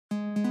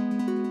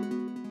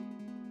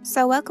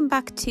So welcome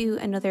back to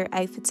another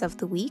Outfits of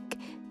the Week.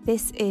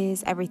 This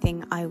is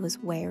everything I was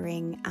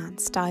wearing and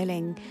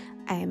styling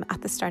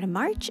at the start of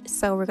March.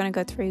 So we're going to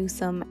go through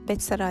some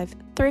bits that I've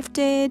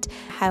thrifted,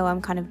 how I'm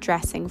kind of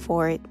dressing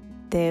for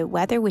the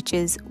weather, which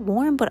is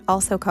warm but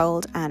also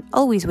cold and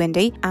always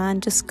windy,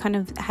 and just kind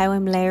of how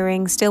I'm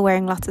layering, still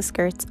wearing lots of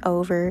skirts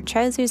over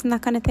trousers and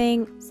that kind of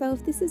thing. So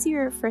if this is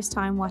your first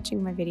time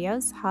watching my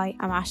videos, hi,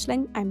 I'm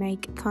Aisling. I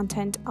make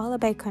content all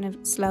about kind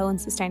of slow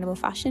and sustainable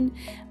fashion.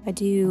 I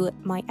do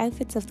my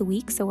outfits of the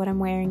week, so what I'm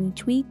wearing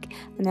each week,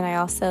 and then I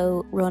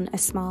also run a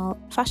small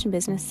fashion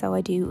business, so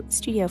I do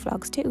studio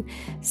vlogs too.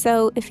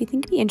 So if you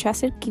think you'd be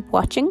interested, keep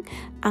watching,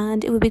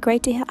 and it would be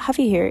great to have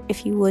you here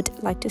if you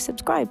would like to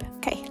subscribe.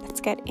 Okay,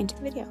 let's get into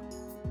the video.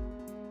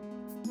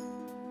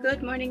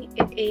 Good morning,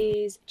 it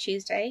is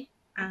Tuesday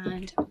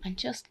and I'm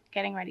just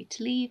getting ready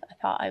to leave. I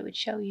thought I would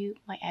show you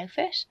my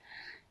outfit.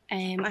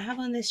 I have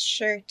on this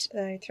shirt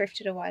that I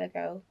thrifted a while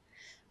ago. I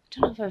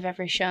don't know if I've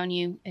ever shown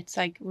you. It's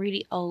like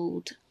really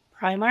old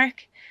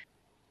Primark.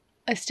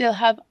 I still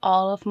have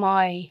all of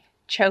my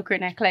choker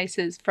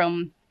necklaces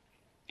from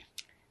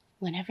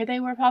whenever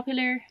they were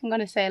popular. I'm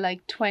gonna say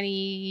like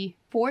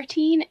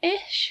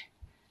 2014-ish.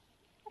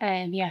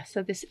 Yeah,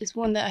 so this is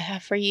one that I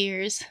have for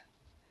years.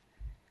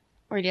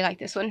 Really like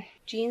this one.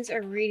 Jeans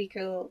are really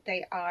cool.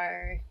 They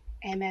are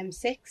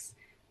MM6,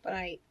 but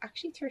I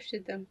actually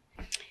thrifted them.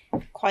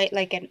 Quite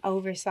like an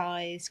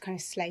oversized kind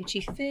of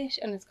slouchy fit,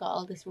 and it's got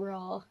all this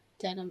raw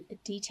denim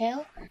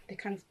detail. The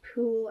kind of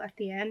pool at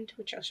the end,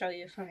 which I'll show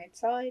you from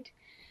outside.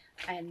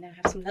 And I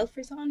have some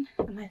loafers on,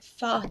 and I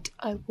thought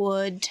I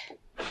would...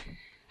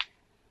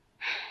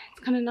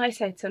 It's kind of nice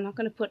out, so I'm not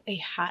going to put a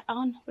hat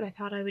on, but I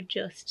thought I would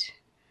just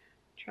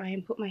try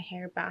and put my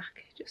hair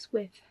back just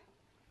with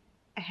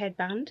a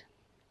headband.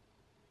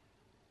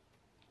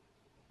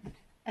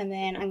 And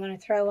then I'm going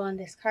to throw on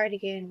this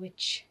cardigan,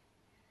 which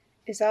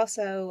is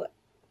also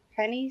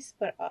pennies,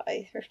 but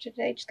I thrifted it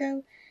ages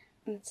ago.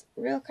 And it's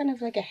real kind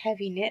of like a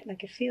heavy knit,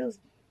 like it feels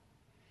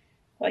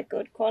quite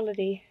good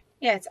quality.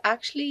 Yeah, it's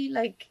actually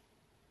like,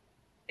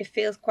 it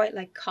feels quite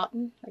like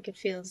cotton, like it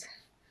feels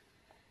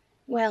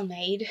well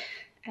made.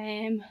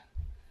 Yeah,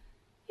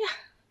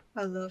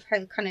 I love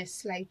how kind of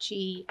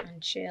slouchy and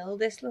chill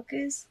this look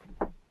is.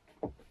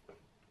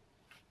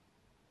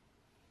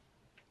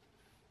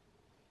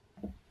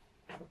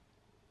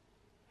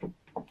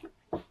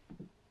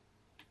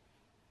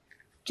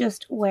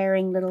 Just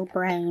wearing little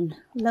brown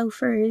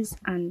loafers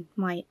and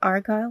my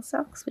Argyle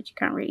socks, which you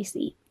can't really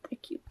see. They're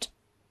cute.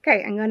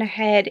 Okay, I'm gonna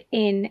head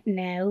in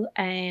now,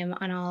 and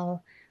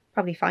I'll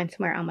probably find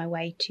somewhere on my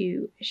way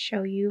to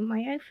show you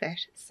my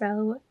outfit.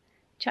 So,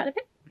 chat a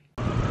bit.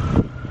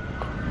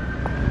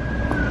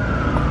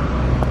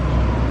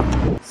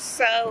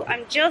 So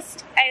I'm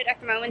just out at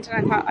the moment, and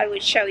I thought I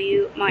would show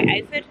you my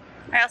outfit.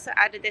 I also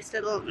added this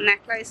little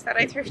necklace that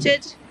I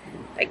thrifted,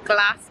 like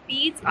glass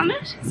beads on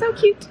it. So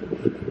cute.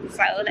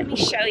 So let me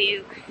show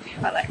you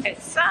while I'm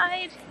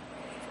outside.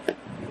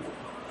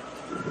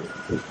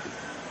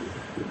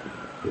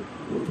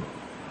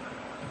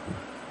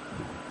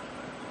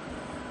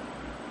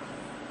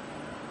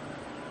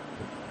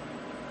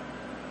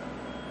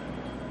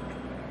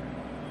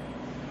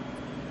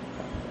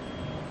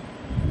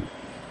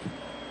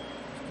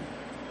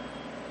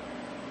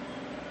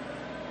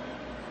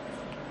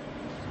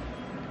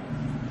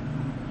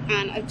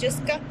 And I've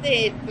just got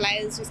the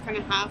blouse just kind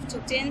of half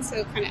tucked in, so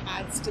it kind of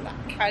adds to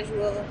that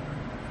casual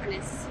kind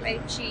of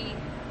slouchy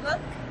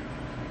look.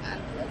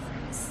 And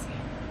loafers.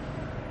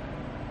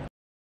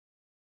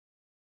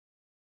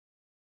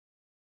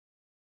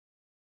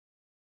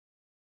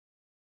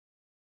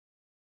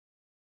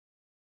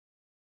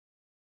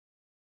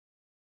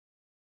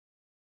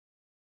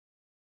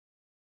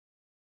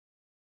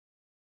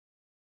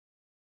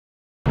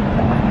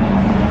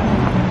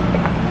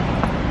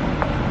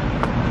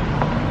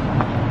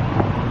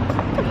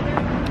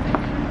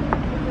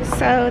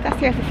 So that's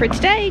the outfit for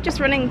today, just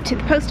running to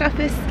the post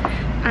office,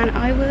 and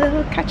I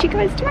will catch you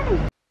guys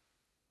tomorrow.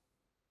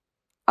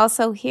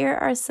 Also, here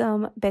are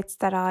some bits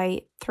that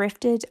I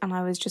thrifted and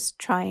I was just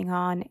trying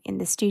on in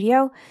the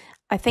studio.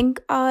 I think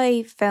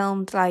I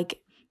filmed like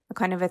a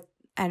kind of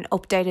an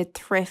updated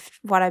thrift,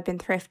 what I've been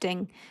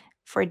thrifting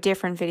for a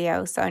different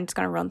video, so I'm just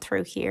going to run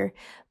through here.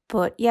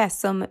 But yeah,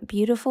 some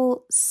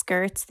beautiful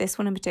skirts. This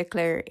one in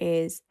particular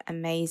is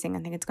amazing. I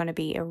think it's going to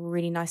be a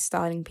really nice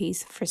styling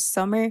piece for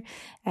summer.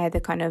 The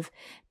kind of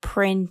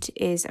print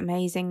is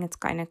amazing. It's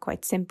kind of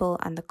quite simple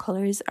and the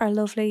colours are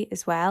lovely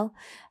as well.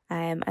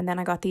 And then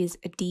I got these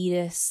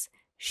Adidas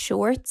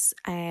shorts,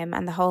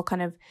 and the whole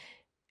kind of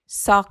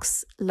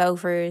socks,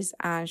 loafers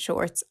and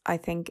shorts I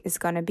think is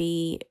going to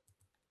be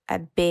a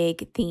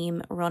big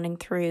theme running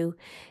through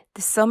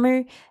the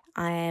summer.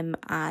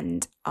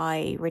 And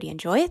I really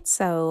enjoy it,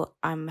 so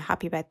I'm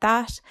happy about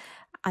that.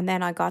 And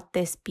then I got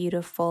this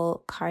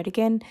beautiful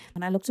cardigan,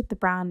 and I looked up the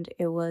brand.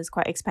 It was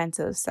quite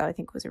expensive, so I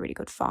think it was a really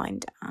good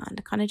find,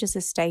 and kind of just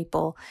a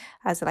staple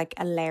as like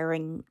a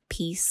layering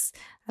piece,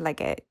 like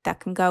that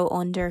can go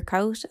under a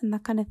coat and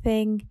that kind of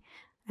thing.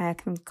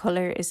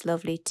 Colour is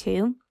lovely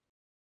too.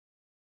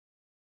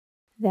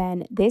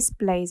 Then this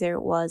blazer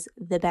was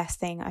the best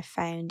thing I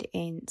found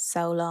in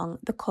so long.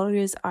 The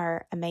colours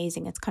are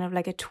amazing. It's kind of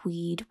like a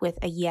tweed with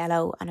a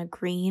yellow and a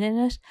green in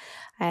it.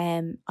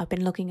 I've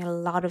been looking at a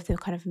lot of the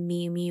kind of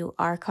Miu Miu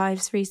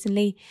archives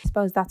recently. I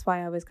suppose that's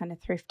why I was kind of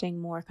thrifting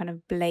more kind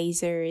of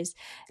blazers,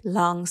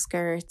 long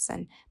skirts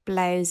and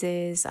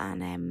blouses.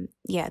 And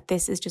yeah,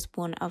 this is just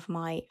one of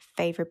my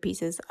favourite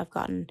pieces I've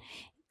gotten.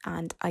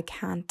 And I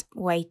can't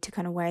wait to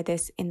kind of wear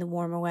this in the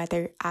warmer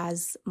weather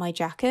as my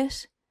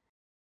jacket.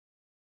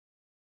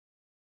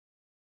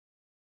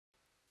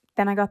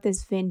 Then I got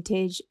this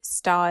vintage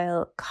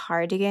style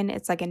cardigan.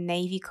 It's like a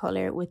navy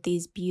colour with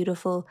these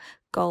beautiful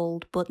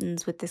gold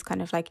buttons with this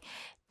kind of like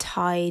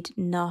tied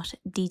knot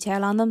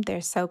detail on them.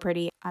 They're so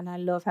pretty and I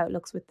love how it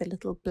looks with the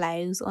little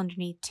blouse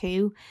underneath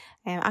too.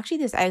 Actually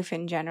this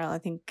outfit in general I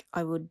think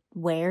I would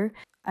wear.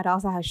 It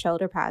also has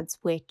shoulder pads,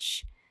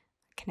 which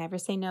I can never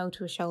say no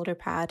to a shoulder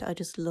pad. I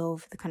just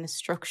love the kind of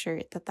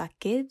structure that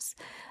gives.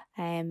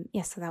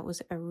 Yeah, so that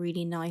was a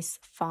really nice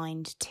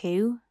find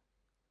too.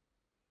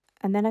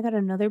 And then I got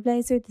another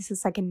blazer. This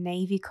is like a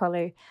navy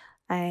colour,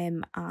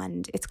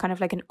 and it's kind of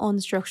like an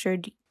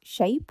unstructured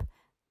shape,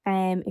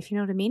 if you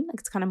know what I mean. Like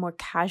it's kind of more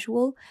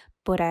casual,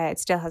 but it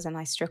still has a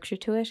nice structure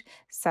to it.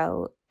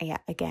 So yeah,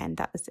 again,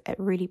 that was a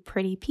really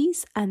pretty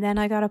piece. And then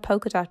I got a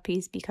polka dot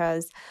piece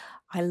because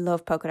I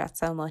love polka dots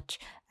so much.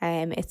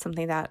 It's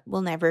something that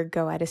will never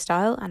go out of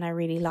style, and I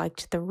really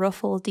liked the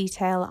ruffle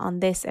detail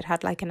on this. It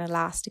had like an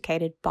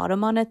elasticated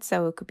bottom on it,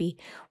 so it could be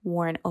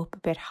worn up a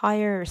bit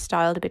higher or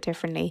styled a bit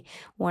differently,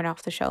 worn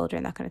off the shoulder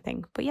and that kind of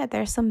thing. But yeah,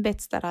 there's some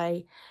bits that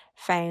I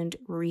found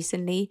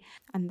recently,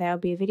 and there'll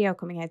be a video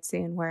coming out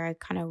soon where I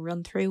kind of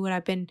run through what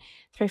I've been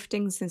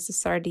thrifting since the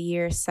start of the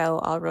year, so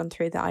I'll run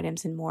through the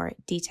items in more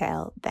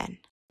detail then.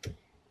 Good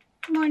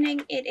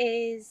morning, it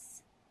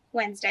is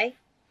Wednesday.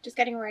 Just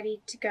getting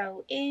ready to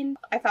go in.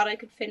 I thought I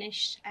could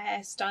finish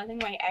styling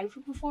my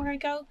outfit before I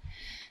go.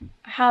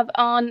 I have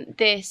on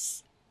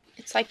this,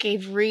 it's like a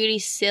really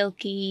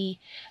silky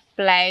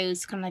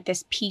blouse, kind of like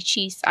this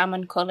peachy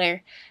salmon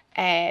colour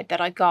that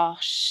I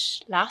got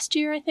last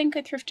year. I think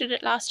I thrifted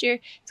it last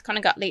year. It's kind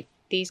of got like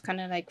these kind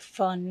of like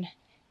fun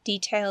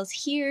details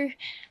here.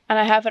 And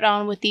I have it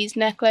on with these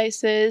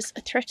necklaces. I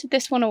thrifted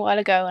this one a while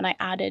ago and I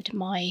added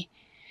my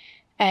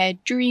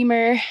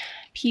dreamer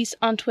piece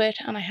onto it,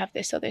 and I have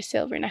this other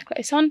silver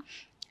necklace on.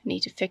 I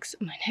need to fix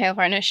my nail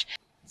varnish.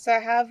 So I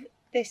have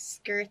this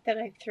skirt that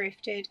I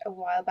thrifted a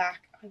while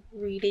back. I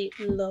really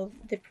love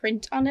the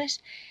print on it.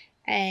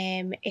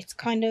 It's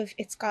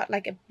got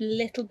like a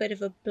little bit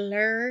of a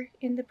blur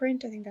in the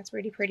print. I think that's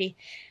really pretty.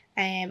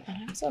 And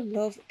I also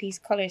love these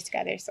colours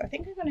together. So I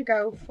think I'm gonna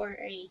go for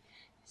a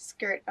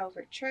skirt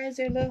over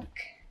trouser look.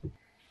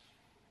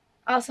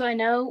 Also, I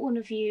know one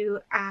of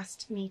you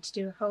asked me to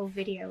do a whole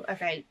video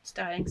about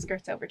styling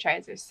skirts over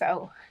trousers,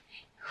 so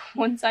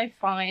once I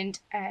find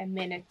a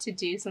minute to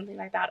do something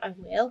like that, I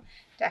will,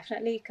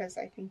 definitely, because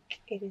I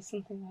think it is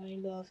something that I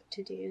love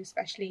to do,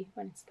 especially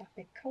when it's that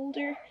bit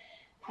colder.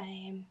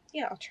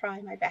 Yeah, I'll try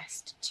my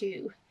best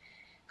to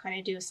kind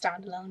of do a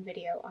standalone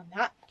video on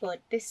that, but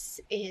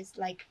this is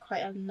like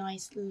quite a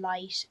nice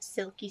light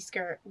silky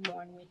skirt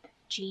worn with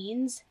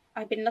jeans.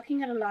 I've been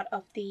looking at a lot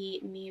of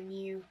the Miu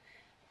Miu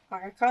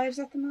archives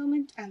at the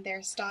moment and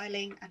their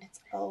styling, and it's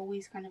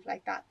always kind of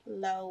like that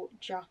low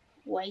drop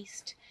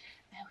waist,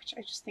 which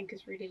I just think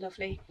is really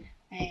lovely.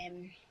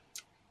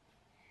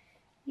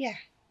 Yeah,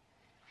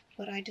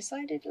 but I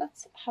decided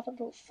let's have a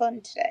little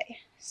fun today,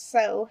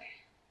 so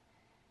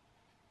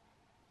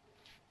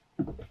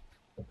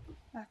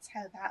that's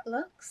how that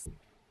looks.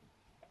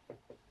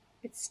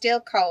 It's still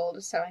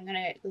cold, so I'm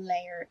gonna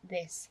layer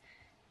this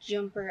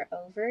jumper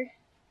over.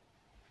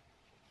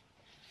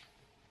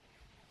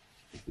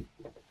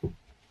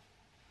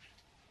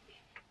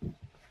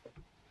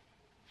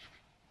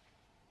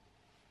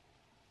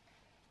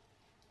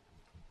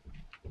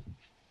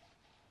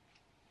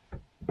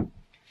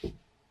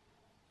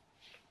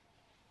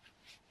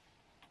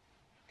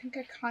 I think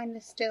I kind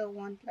of still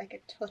want like a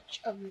touch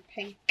of the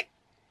pink.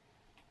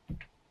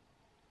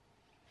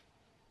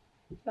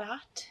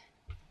 That's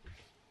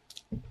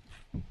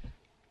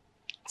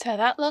how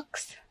that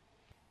looks.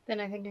 Then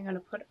I think I'm going to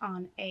put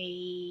on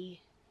a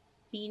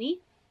beanie.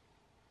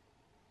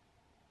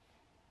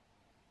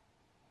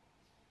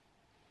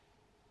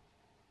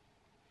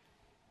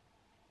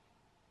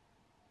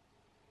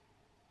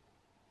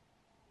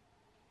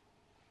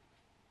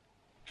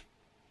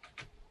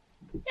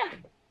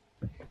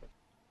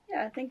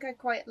 Yeah, I think I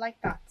quite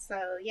like that.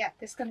 So yeah,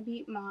 this is going to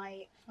be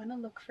my final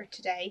look for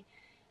today.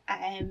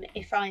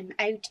 If I'm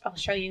out, I'll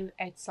show you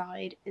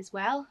outside as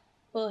well.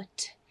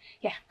 But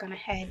yeah, I'm going to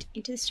head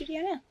into the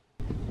studio now.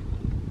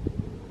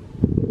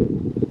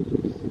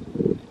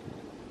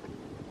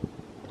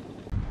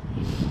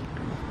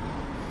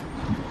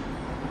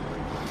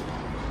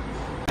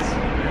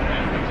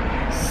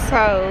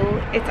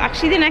 So it's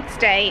actually the next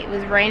day. It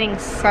was raining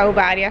so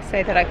bad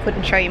yesterday that I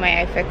couldn't show you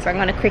my outfit, so I'm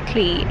going to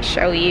quickly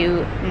show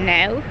you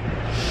now.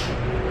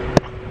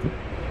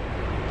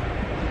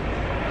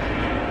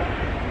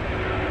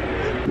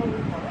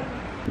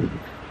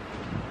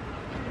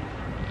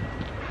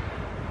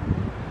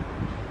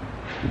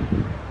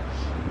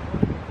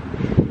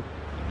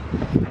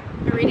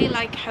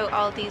 like how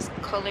all these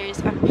colours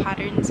and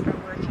patterns are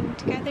working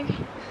together.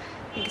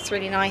 I think it's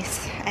really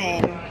nice.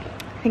 I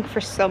think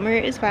for summer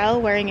as well,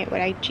 wearing it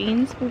without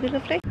jeans will be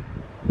lovely.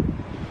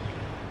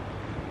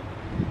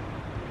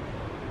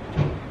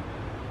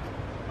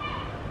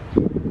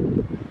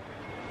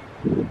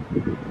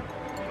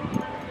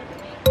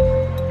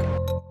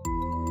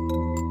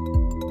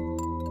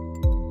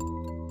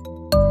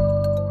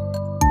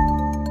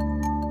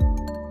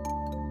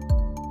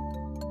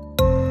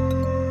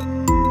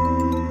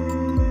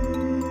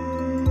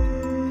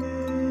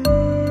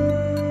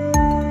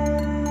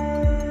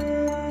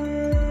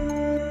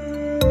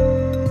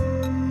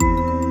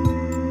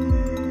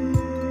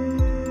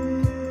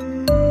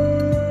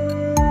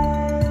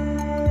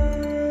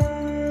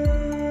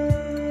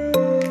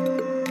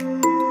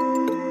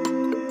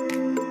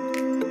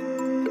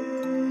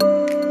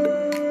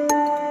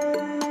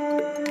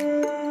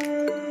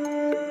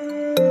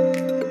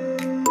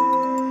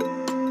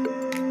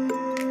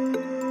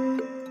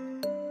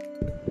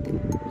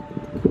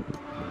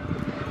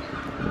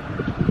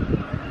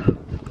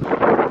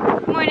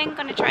 I'm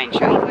going to try and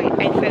show you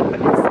my outfit, but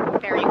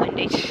it's very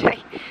windy today.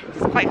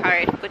 It's quite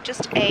hard, but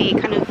just a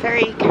kind of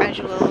very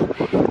casual,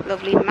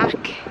 lovely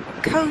MAC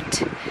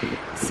coat,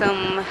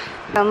 some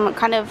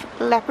kind of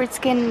leopard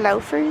skin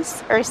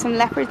loafers, or some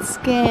leopard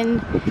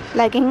skin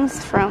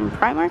leggings from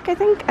Primark, I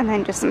think, and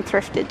then just some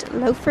thrifted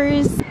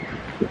loafers.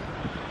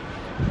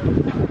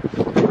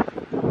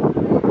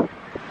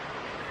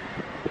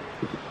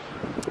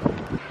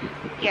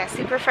 Yeah,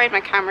 super afraid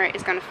my camera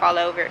is going to fall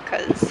over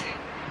because it's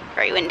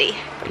very windy,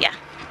 but yeah.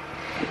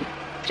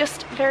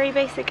 Just very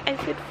basic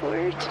outfit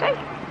for today.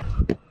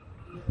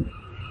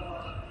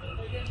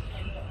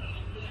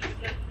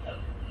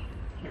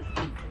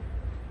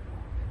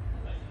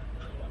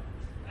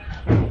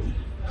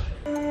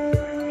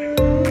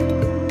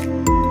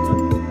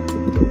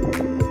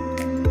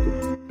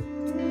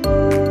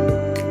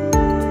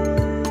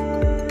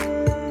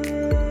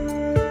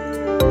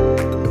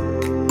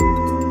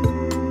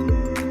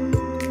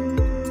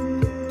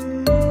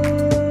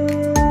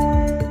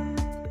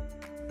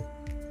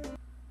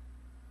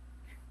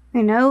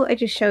 I know I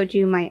just showed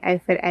you my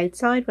outfit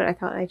outside, but I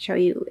thought I'd show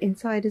you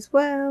inside as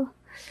well.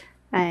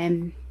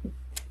 I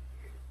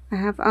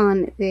have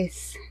on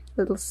this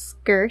little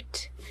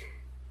skirt,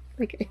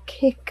 like a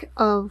kick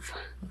of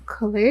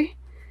colour.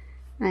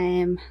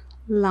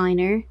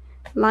 Liner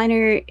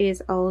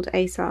is old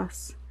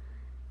ASOS.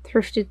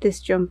 Thrifted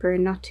this jumper,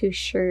 not too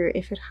sure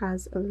if it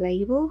has a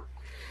label.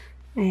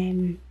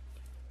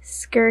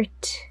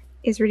 Skirt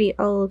is really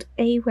old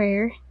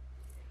A-wear.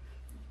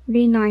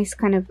 Really nice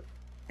kind of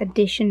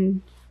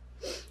addition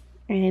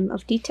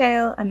of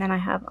detail. And then I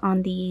have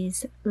on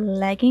these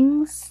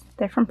leggings.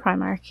 They're from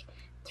Primark.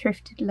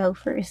 Thrifted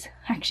loafers.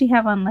 I actually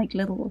have on like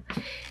little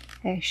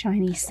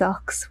shiny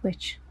socks,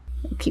 which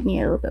will keep me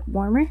a little bit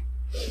warmer.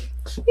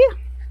 Yeah,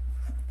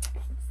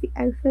 that's the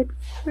outfit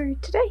for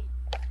today.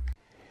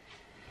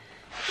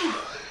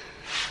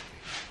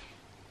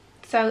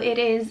 So it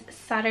is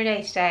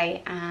Saturday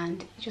today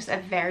and just a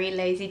very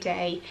lazy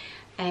day.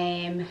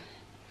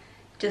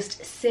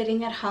 Just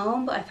sitting at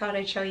home, but I thought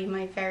I'd show you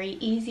my very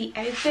easy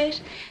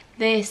outfit.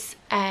 This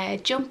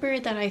jumper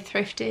that I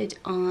thrifted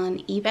on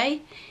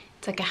eBay.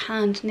 It's like a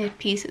hand knit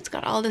piece. It's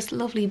got all this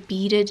lovely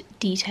beaded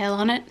detail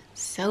on it.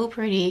 So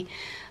pretty.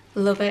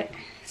 Love it.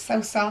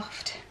 So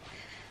soft.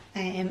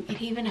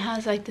 It even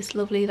has like this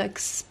lovely like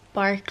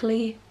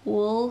sparkly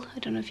wool. I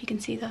don't know if you can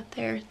see that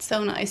there. It's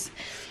so nice.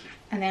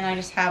 And then I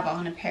just have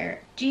on a pair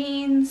of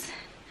jeans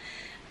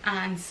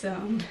and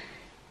some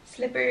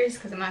slippers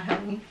because I'm at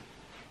home.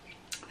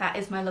 That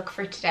is my look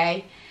for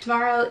today.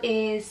 Tomorrow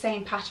is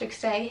St.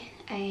 Patrick's Day.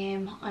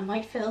 I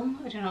might film.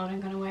 I don't know what I'm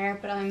going to wear,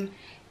 but I'm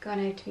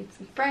going to meet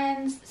some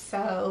friends,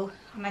 so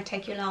I might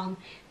take you along.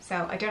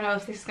 So I don't know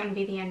if this is going to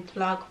be the end of the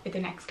vlog or the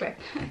next clip.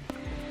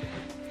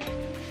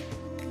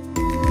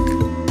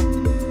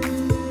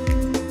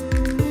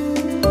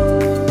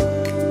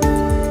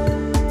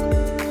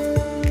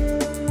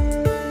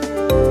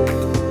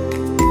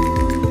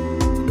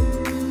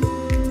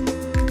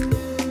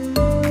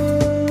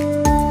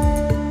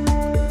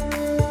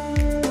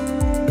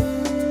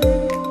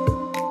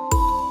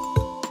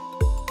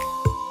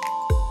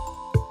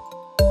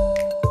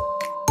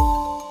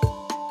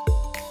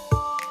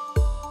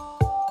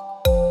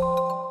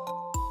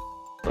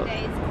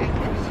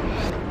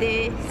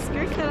 The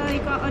skirt that I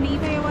got on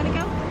eBay a while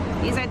ago.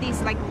 These are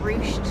these like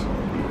ruched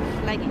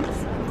leggings.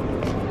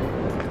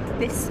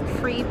 This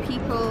Free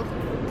People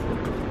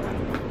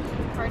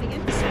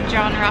cardigan. This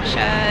John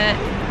Rocha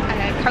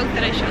coat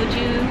that I showed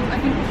you I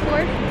think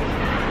before.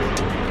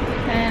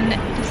 And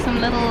just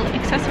some little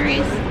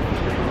accessories.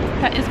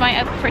 That is my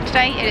outfit for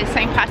today. It is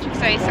St. Patrick's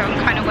Day, so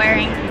I'm kind of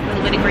wearing a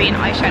little bit of green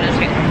eyeshadow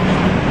too.